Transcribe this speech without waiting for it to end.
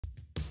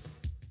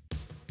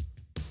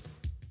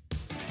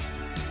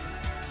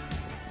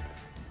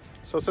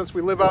So since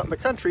we live out in the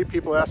country,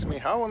 people ask me,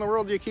 how in the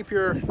world do you keep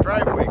your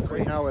driveway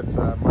clean? Now it's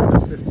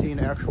minus 15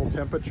 actual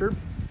temperature,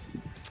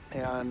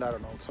 and I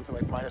don't know, something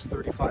like minus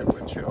 35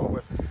 wind chill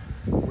with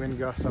wind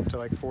gusts up to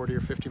like 40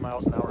 or 50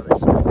 miles an hour, they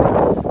say.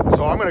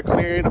 So I'm going to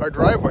clean our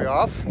driveway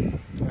off and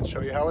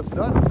show you how it's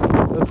done.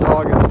 This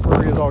dog is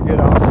furry as all get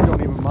out. She don't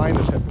even mind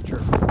the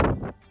temperature.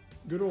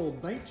 Good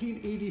old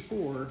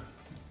 1984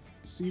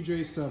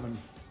 CJ7.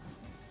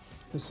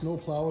 This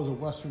snowplow is a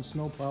Western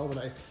snowplow that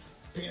I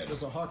painted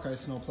as a Hawkeye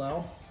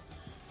snowplow,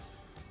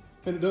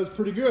 and it does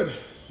pretty good.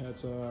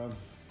 It's a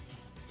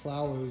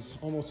plow is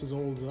almost as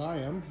old as I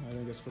am. I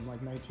think it's from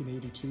like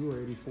 1982 or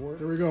 84.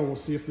 Here we go. We'll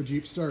see if the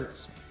Jeep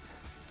starts.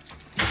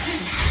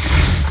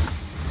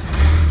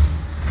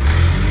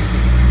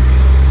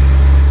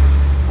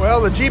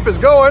 Well, the Jeep is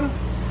going.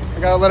 I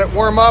gotta let it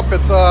warm up.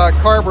 It's a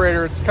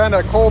carburetor. It's kind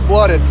of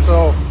cold-blooded,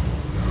 so,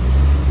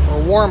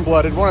 or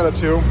warm-blooded, one of the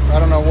two. I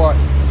don't know what,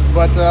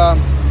 but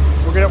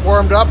we'll get it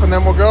warmed up and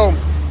then we'll go.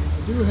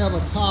 I do have a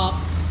top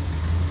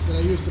that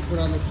I used to put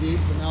on the Jeep,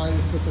 but now I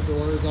just put the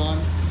doors on.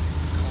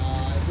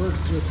 It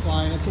works just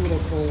fine. It's a little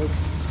cold,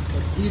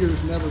 but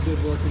heaters never did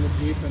work in the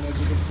Jeep, and as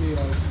you can see,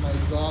 like, my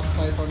exhaust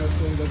pipe on this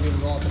thing doesn't even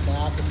go out the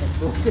back. It's like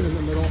broken in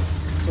the middle,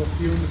 so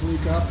fumes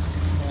leak up.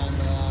 And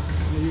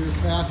in the years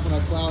past when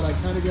I plowed, I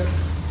kind of get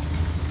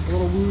a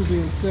little woozy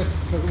and sick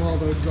because of all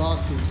the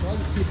exhaust fumes. So I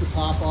just keep the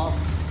top off,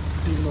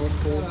 even though it's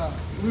cold.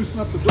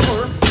 Loosen up the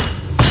door.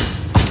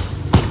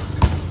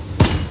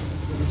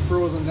 It's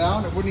frozen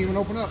down, it wouldn't even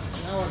open up.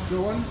 Now it's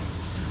going.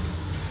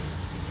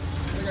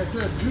 Like I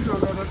said,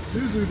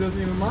 Zuzu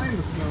doesn't even mind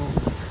the snow.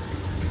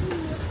 Ooh,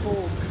 that's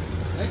cold.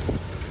 Nice.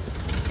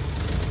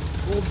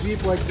 Old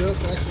Jeep like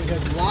this actually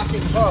has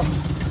locking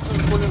hubs. So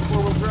you put it in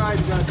four-wheel drive,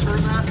 you gotta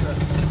turn that to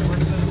where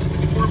it says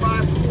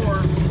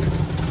 4x4.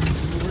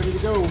 You're ready to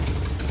go. What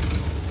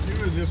I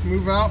do is just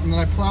move out and then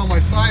I plow my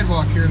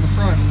sidewalk here in the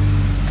front.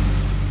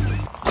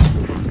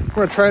 I'm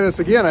gonna try this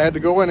again. I had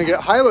to go in and get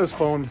Hyla's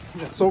phone.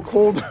 It's so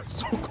cold,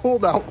 so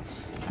cold out.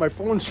 My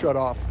phone's shut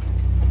off.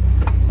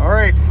 All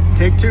right,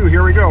 take two,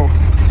 here we go.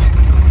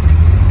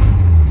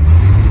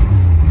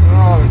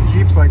 Oh, the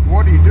Jeep's like,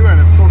 what are you doing?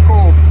 It's so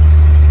cold.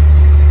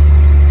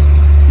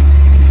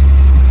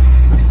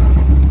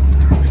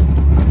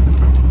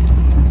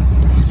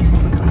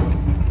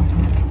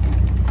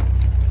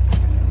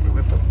 We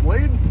lift up the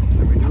blade,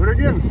 and we do it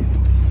again.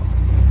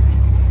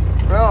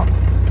 Well,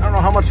 I don't know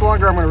how much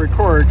longer I'm gonna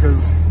record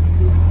because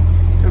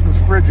this is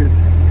frigid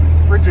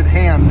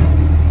hand.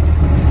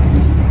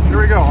 Here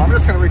we go. I'm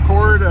just going to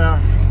record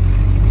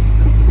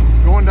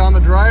going down the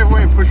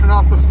driveway and pushing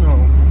off the snow.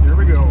 Here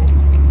we go.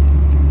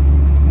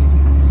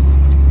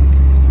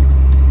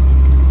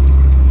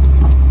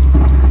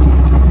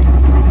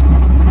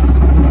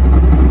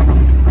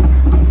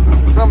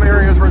 There's some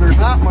areas where there's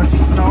not much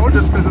snow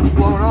just because it's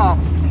blown off.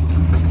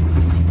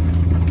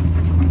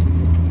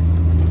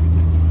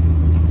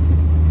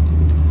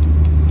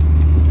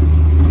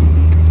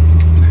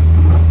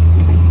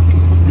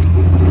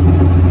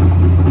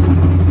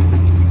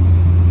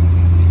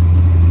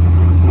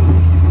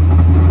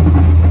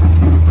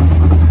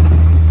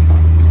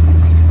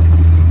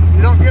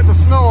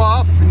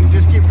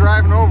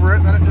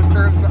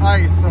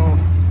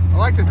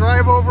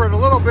 Over it a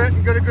little bit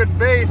and get a good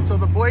base so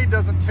the blade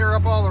doesn't tear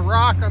up all the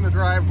rock on the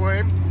driveway.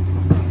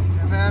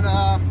 And then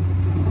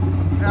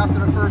after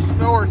the first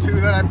snow or two,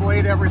 then I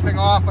blade everything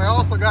off. I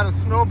also got a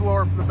snow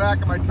blower for the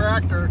back of my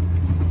tractor.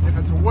 If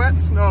it's wet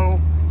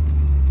snow,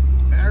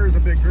 there's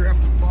a big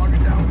drift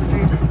bogging down the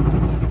Jeep.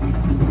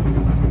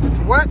 If it's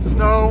wet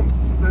snow,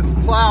 this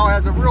plow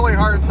has a really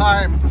hard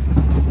time,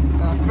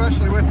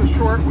 especially with the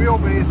short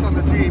wheelbase on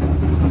the Jeep.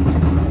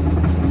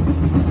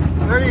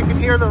 There you can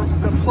hear the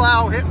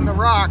plow hitting the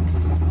rocks.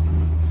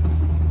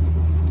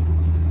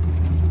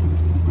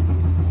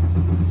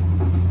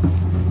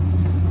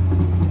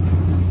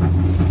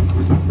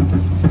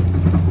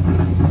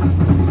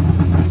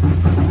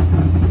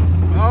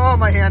 Oh,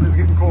 my hand is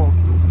getting cold.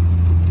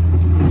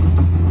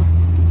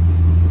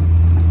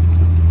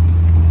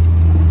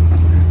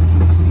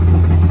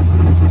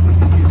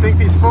 You'd think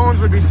these phones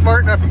would be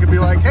smart enough, you could be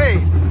like, hey,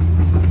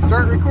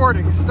 start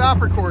recording, stop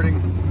recording,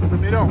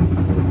 but they don't.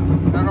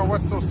 I don't know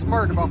what's so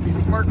smart about these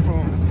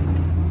smartphones.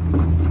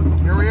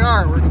 Here we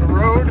are, we're to the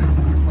road,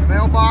 my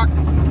mailbox.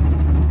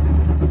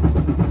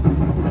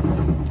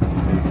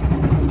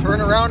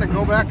 Turn around and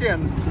go back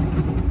in.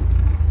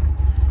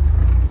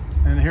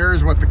 And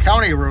here's what the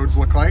county roads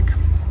look like.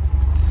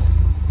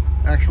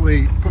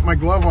 Actually put my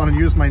glove on and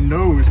use my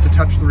nose to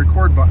touch the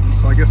record button,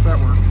 so I guess that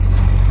works.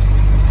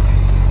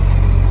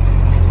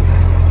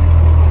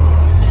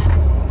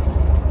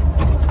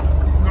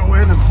 Go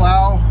in and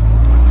plow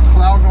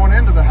going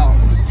into the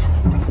house.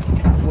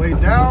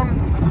 Blade down,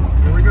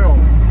 here we go.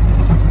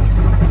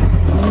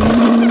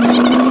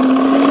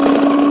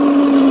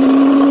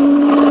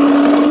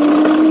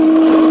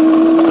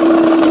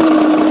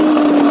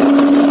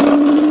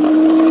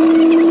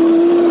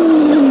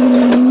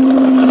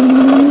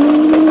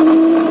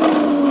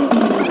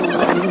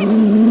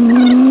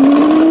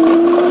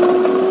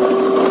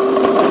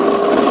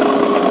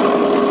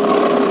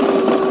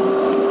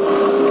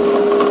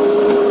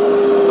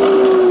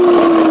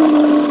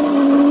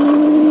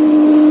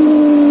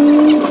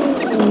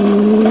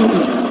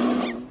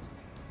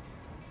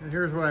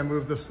 I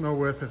move the snow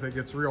with if it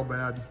gets real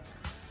bad.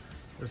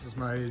 This is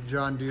my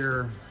John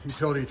Deere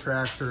utility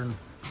tractor, and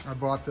I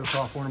bought this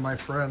off one of my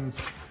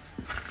friends.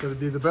 So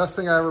it'd be the best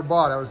thing I ever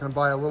bought. I was gonna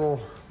buy a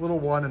little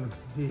one, and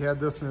he had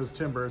this in his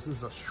timbers. This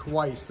is a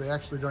Schweiss. They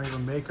actually don't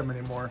even make them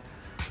anymore,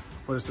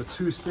 but it's a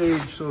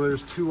 2-stage, so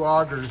there's 2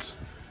 augers.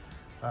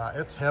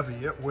 It's heavy.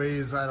 It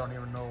weighs, I don't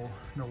even know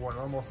what, it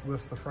almost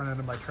lifts the front end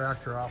of my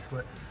tractor off,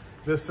 but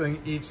this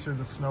thing eats through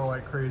the snow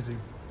like crazy.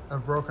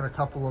 I've broken a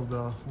couple of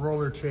the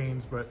roller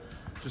chains, but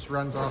just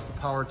runs off the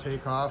power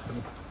takeoff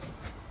and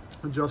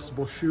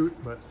adjustable chute.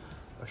 But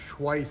a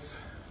Schweiss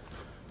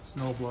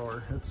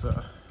snowblower, it's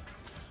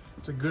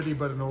a goodie,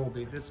 but an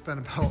oldie. It's been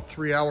about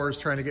 3 hours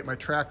trying to get my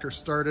tractor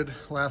started.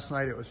 Last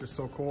night it was just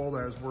so cold,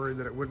 I was worried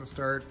that it wouldn't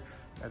start.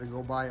 I had to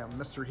go buy a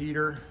Mr.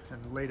 Heater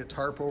and laid a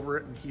tarp over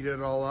it and heated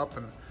it all up,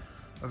 and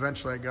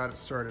eventually I got it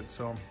started.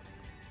 So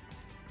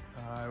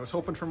I was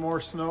hoping for more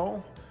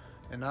snow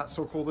and not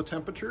so cold the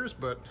temperatures,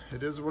 but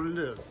it is what it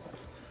is.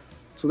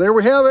 So there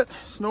we have it,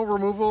 snow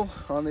removal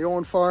on the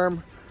Owen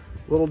farm.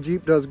 Little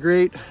Jeep does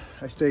great.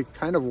 I stay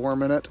kind of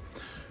warm in it.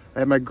 I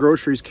had my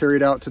groceries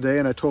carried out today,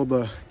 and I told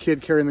the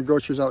kid carrying the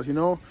groceries out, you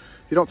know,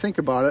 if you don't think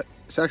about it,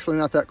 it's actually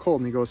not that cold.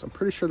 And he goes, I'm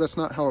pretty sure that's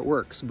not how it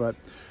works. But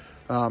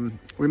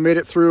we made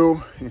it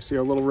through. You see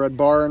a little red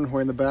barn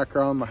way in the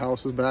background. My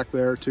house is back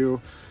there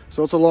too.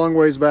 So it's a long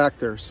ways back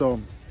there.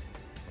 So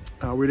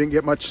we didn't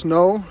get much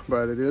snow,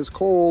 but it is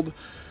cold.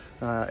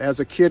 As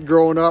a kid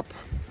growing up,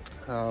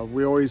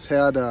 we always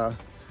had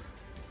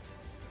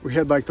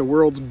like the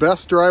world's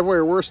best driveway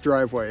or worst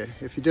driveway.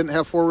 If you didn't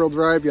have 4-wheel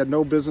drive, you had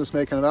no business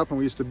making it up, and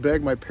we used to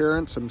beg my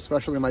parents, and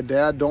especially my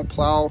dad, don't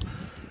plow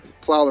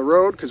the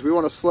road because we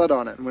want to sled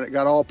on it. And when it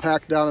got all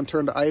packed down and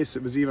turned to ice,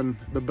 it was even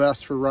the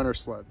best for runner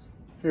sleds.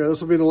 Here,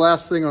 this will be the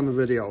last thing on the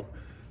video.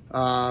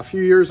 A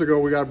few years ago,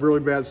 we got a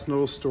really bad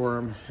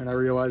snowstorm, and I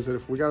realized that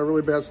if we got a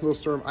really bad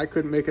snowstorm, I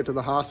couldn't make it to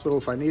the hospital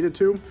if I needed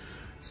to.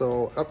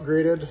 So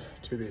upgraded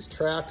to these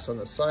tracks on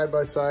the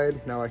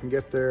side-by-side. Now I can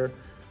get there.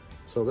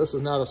 So this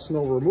is not a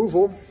snow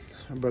removal,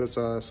 but it's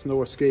a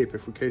snow escape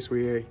in case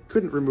we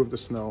couldn't remove the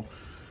snow.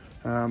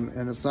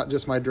 And it's not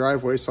just my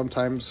driveway.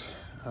 Sometimes,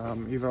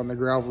 even on the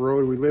gravel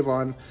road we live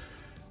on,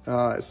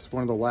 it's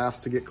one of the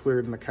last to get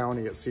cleared in the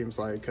county, it seems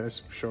like. I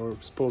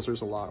suppose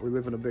there's a lot. We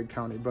live in a big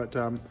county. But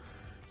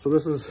so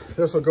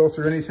this will go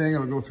through anything.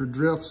 It'll go through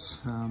drifts,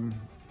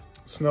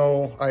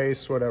 snow,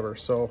 ice, whatever.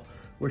 So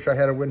wish I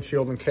had a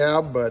windshield and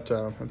cab, but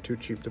I'm too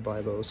cheap to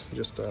buy those.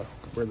 Just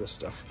wear this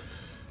stuff.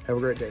 Have a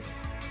great day.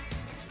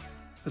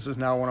 This is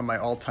now one of my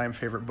all-time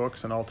favorite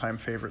books and all-time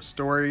favorite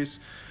stories.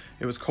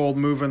 It was cold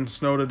moving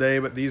snow today,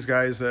 but these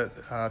guys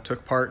that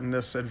took part in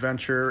this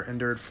adventure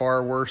endured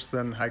far worse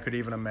than I could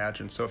even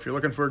imagine. So if you're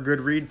looking for a good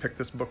read, pick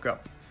this book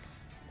up.